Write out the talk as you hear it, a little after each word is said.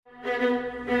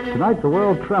Tonight the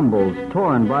world trembles,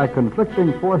 torn by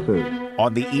conflicting forces.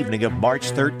 On the evening of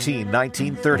March 13,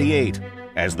 1938,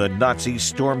 as the Nazis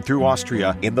stormed through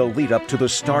Austria in the lead-up to the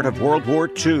start of World War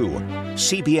II,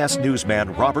 CBS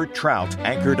newsman Robert Trout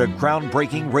anchored a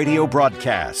groundbreaking radio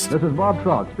broadcast. This is Bob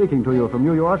Trout speaking to you from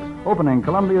New York, opening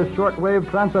Columbia's shortwave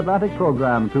transatlantic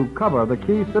program to cover the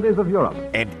key cities of Europe.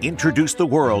 And introduced the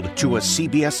world to a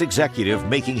CBS executive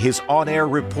making his on-air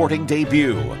reporting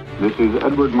debut. This is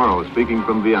Edward Murrow speaking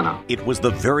from Vienna. It was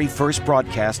the very first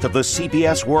broadcast of the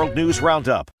CBS World News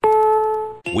Roundup,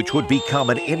 which would become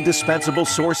an indispensable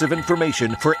source of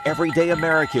information for everyday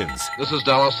Americans. This is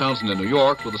Dallas Townsend in New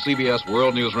York with the CBS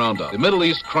World News Roundup. The Middle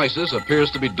East crisis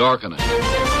appears to be darkening.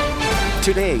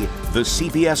 Today, the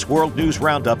CBS World News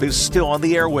Roundup is still on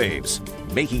the airwaves,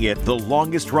 making it the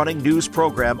longest-running news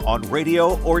program on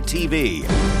radio or TV.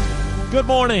 Good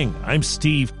morning. I'm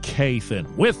Steve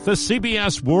Kathan with the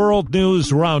CBS World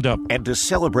News Roundup. And to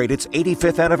celebrate its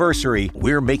 85th anniversary,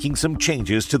 we're making some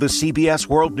changes to the CBS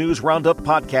World News Roundup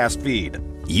podcast feed.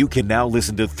 You can now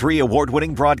listen to 3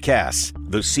 award-winning broadcasts: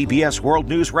 the CBS World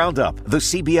News Roundup, the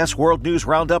CBS World News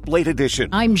Roundup Late Edition.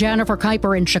 I'm Jennifer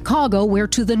Kuiper in Chicago, where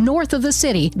to the north of the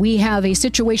city, we have a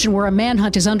situation where a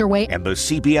manhunt is underway. And the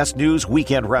CBS News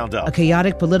Weekend Roundup. A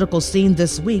chaotic political scene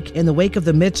this week in the wake of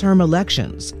the midterm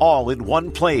elections. All in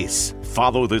one place.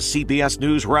 Follow the CBS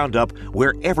News Roundup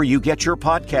wherever you get your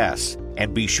podcasts.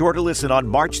 And be sure to listen on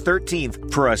March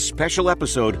 13th for a special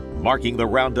episode marking the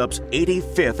Roundup's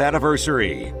 85th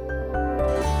anniversary.